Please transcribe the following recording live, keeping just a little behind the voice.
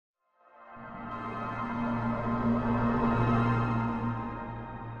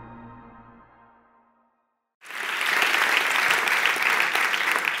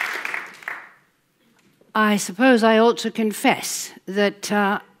I suppose I ought to confess that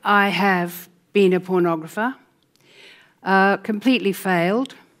I have been a pornographer, completely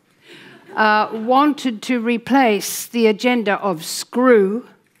failed, wanted to replace the agenda of screw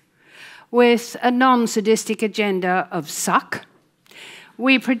with a non-sadistic agenda of suck.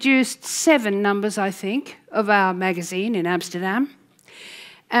 We produced 7 numbers, I think, of our magazine in Amsterdam.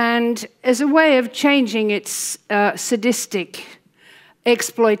 And as a way of changing its sadistic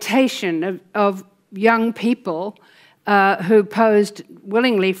exploitation of young people who posed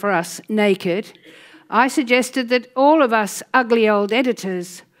willingly for us naked, I suggested that all of us ugly old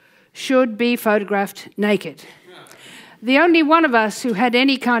editors should be photographed naked. The only one of us who had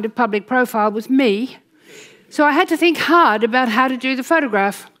any kind of public profile was me, so I had to think hard about how to do the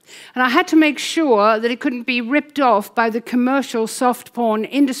photograph. And I had to make sure that it couldn't be ripped off by the commercial soft porn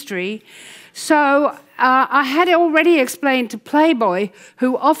industry. So I had already explained to Playboy,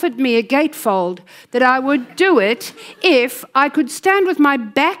 who offered me a gatefold, that I would do it if I could stand with my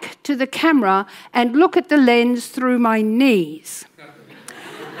back to the camera and look at the lens through my knees.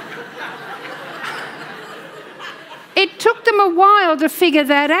 It took them a while to figure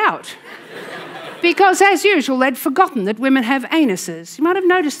that out. Because, as usual, they'd forgotten that women have anuses. You might have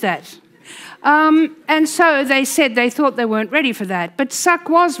noticed that. And so they said they thought they weren't ready for that. But Suck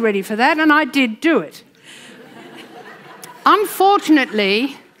was ready for that, and I did do it.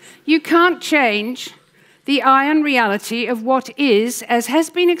 Unfortunately, you can't change the iron reality of what is, as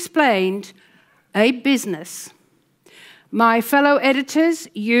has been explained, a business. My fellow editors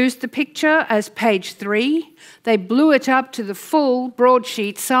used the picture as page 3. They blew it up to the full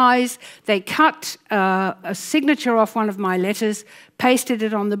broadsheet size. They cut a signature off one of my letters, pasted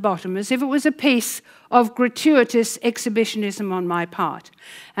it on the bottom, as if it was a piece of gratuitous exhibitionism on my part.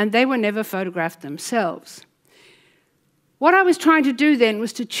 And they were never photographed themselves. What I was trying to do then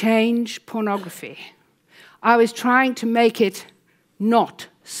was to change pornography. I was trying to make it not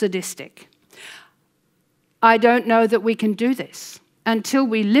sadistic. I don't know that we can do this. Until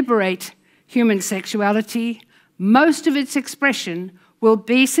we liberate human sexuality, most of its expression will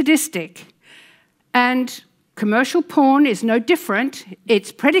be sadistic. And commercial porn is no different.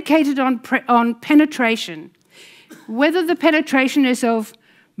 It's predicated on penetration. Whether the penetration is of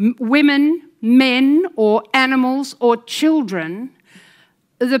women, men, or animals, or children,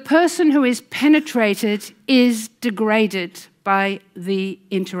 the person who is penetrated is degraded by the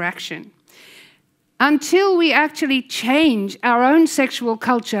interaction. Until we actually change our own sexual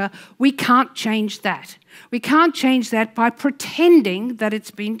culture, we can't change that. We can't change that by pretending that it's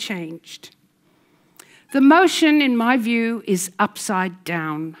been changed. The motion, in my view, is upside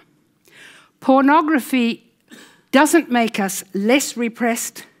down. Pornography doesn't make us less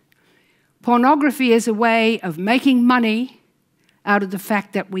repressed. Pornography is a way of making money out of the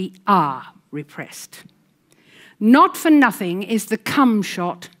fact that we are repressed. Not for nothing is the cum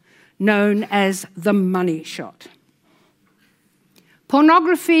shot known as the money shot.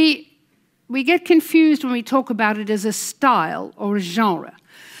 Pornography, we get confused when we talk about it as a style or a genre.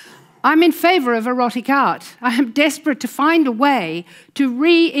 I'm in favor of erotic art. I am desperate to find a way to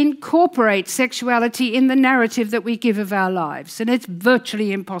reincorporate sexuality in the narrative that we give of our lives, and it's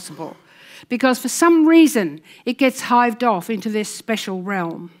virtually impossible, because for some reason it gets hived off into this special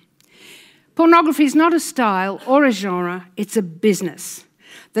realm. Pornography is not a style or a genre, it's a business.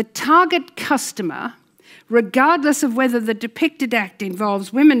 The target customer, regardless of whether the depicted act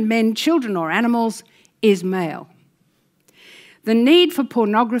involves women, men, children, or animals, is male. The need for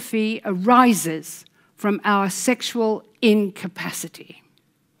pornography arises from our sexual incapacity.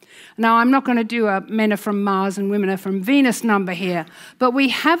 Now, I'm not going to do a men are from Mars and women are from Venus number here, but we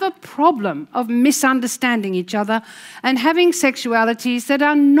have a problem of misunderstanding each other and having sexualities that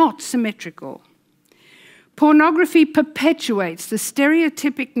are not symmetrical. Pornography perpetuates the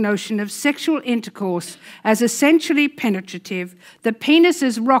stereotypic notion of sexual intercourse as essentially penetrative. The penis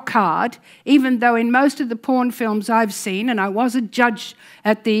is rock hard, even though in most of the porn films I've seen, and I was a judge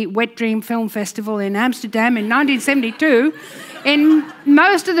at the Wet Dream Film Festival in Amsterdam in 1972, in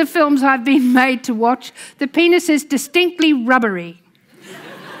most of the films I've been made to watch, the penis is distinctly rubbery.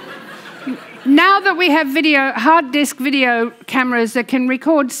 Now that we have hard disk video cameras that can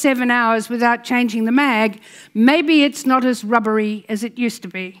record 7 hours without changing the mag, maybe it's not as rubbery as it used to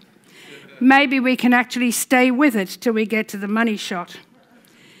be. Maybe we can actually stay with it till we get to the money shot.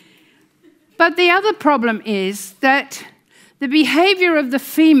 But the other problem is that the behavior of the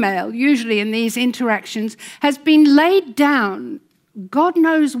female, usually in these interactions, has been laid down God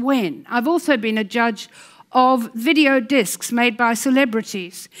knows when. I've also been a judge of video discs made by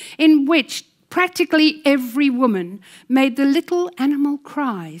celebrities in which practically every woman made the little animal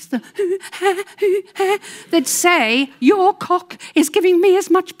cries, the that say, your cock is giving me as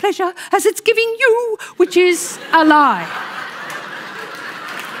much pleasure as it's giving you, which is a lie.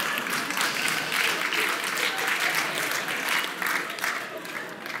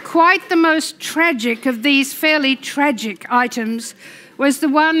 Quite the most tragic of these fairly tragic items was the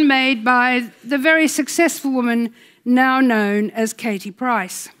one made by the very successful woman now known as Katie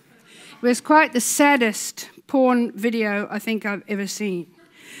Price. It was quite the saddest porn video I think I've ever seen.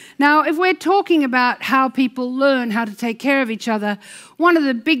 Now, if we're talking about how people learn how to take care of each other, one of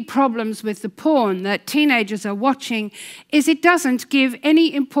the big problems with the porn that teenagers are watching is it doesn't give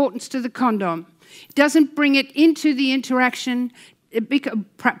any importance to the condom. It doesn't bring it into the interaction,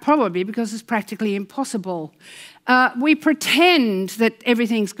 probably because it's practically impossible. We pretend that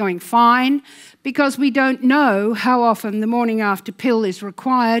everything's going fine because we don't know how often the morning after pill is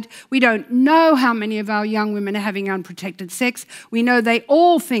required. We don't know how many of our young women are having unprotected sex. We know they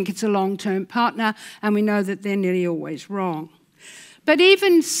all think it's a long-term partner, and we know that they're nearly always wrong. But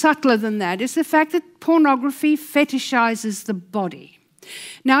even subtler than that is the fact that pornography fetishizes the body.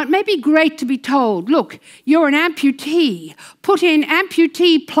 Now, it may be great to be told, look, you're an amputee. Put in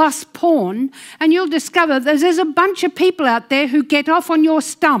amputee plus porn, and you'll discover that there's a bunch of people out there who get off on your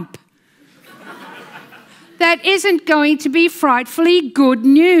stump. That isn't going to be frightfully good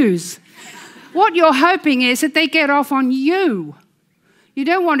news. What you're hoping is that they get off on you. You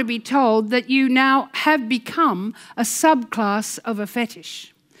don't want to be told that you now have become a subclass of a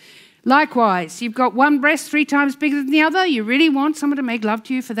fetish. Likewise, you've got one breast 3 times bigger than the other. You really want someone to make love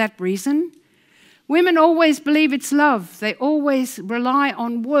to you for that reason? Women always believe it's love. They always rely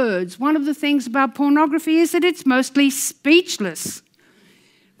on words. One of the things about pornography is that it's mostly speechless.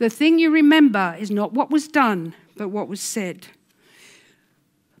 The thing you remember is not what was done, but what was said.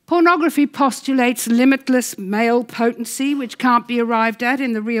 Pornography postulates limitless male potency, which can't be arrived at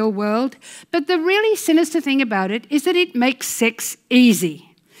in the real world. But the really sinister thing about it is that it makes sex easy.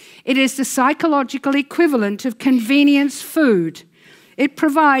 It is the psychological equivalent of convenience food. It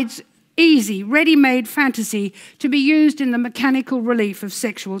provides easy, ready-made fantasy to be used in the mechanical relief of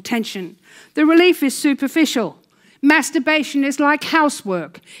sexual tension. The relief is superficial. Masturbation is like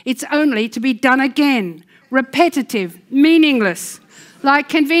housework. It's only to be done again. Repetitive, meaningless. Like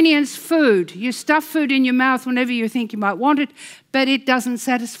convenience food. You stuff food in your mouth whenever you think you might want it, but it doesn't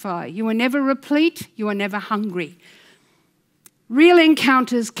satisfy. You are never replete. You are never hungry. Real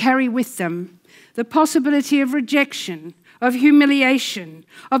encounters carry with them the possibility of rejection, of humiliation,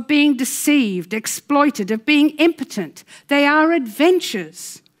 of being deceived, exploited, of being impotent. They are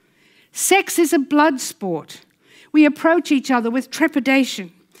adventures. Sex is a blood sport. We approach each other with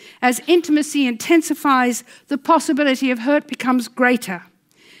trepidation. As intimacy intensifies, the possibility of hurt becomes greater.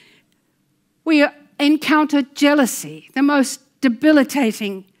 We encounter jealousy, the most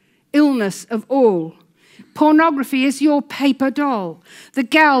debilitating illness of all. Pornography is your paper doll, the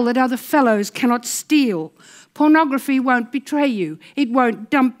gal that other fellows cannot steal. Pornography won't betray you. It won't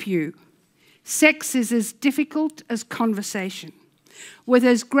dump you. Sex is as difficult as conversation, with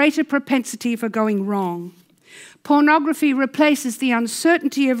as great a propensity for going wrong. Pornography replaces the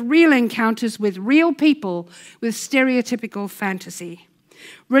uncertainty of real encounters with real people with stereotypical fantasy.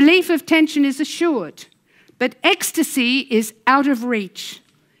 Relief of tension is assured, but ecstasy is out of reach,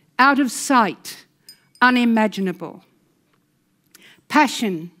 out of sight, unimaginable.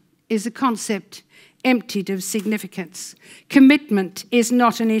 Passion is a concept emptied of significance. Commitment is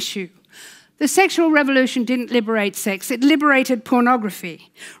not an issue. The sexual revolution didn't liberate sex, it liberated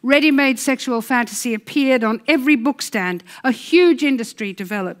pornography. Ready-made sexual fantasy appeared on every bookstand. A huge industry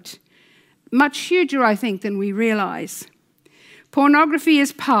developed. Much huger, I think, than we realize. Pornography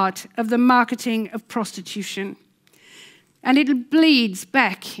is part of the marketing of prostitution, and it bleeds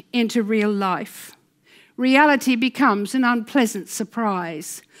back into real life. Reality becomes an unpleasant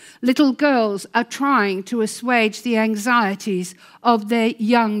surprise. Little girls are trying to assuage the anxieties of their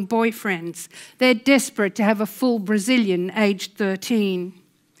young boyfriends. They're desperate to have a full Brazilian aged 13.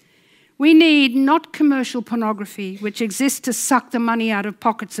 We need not commercial pornography, which exists to suck the money out of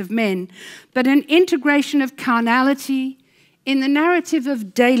pockets of men, but an integration of carnality in the narrative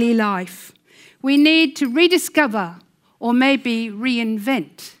of daily life. We need to rediscover, or maybe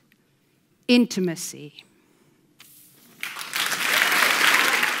reinvent, intimacy.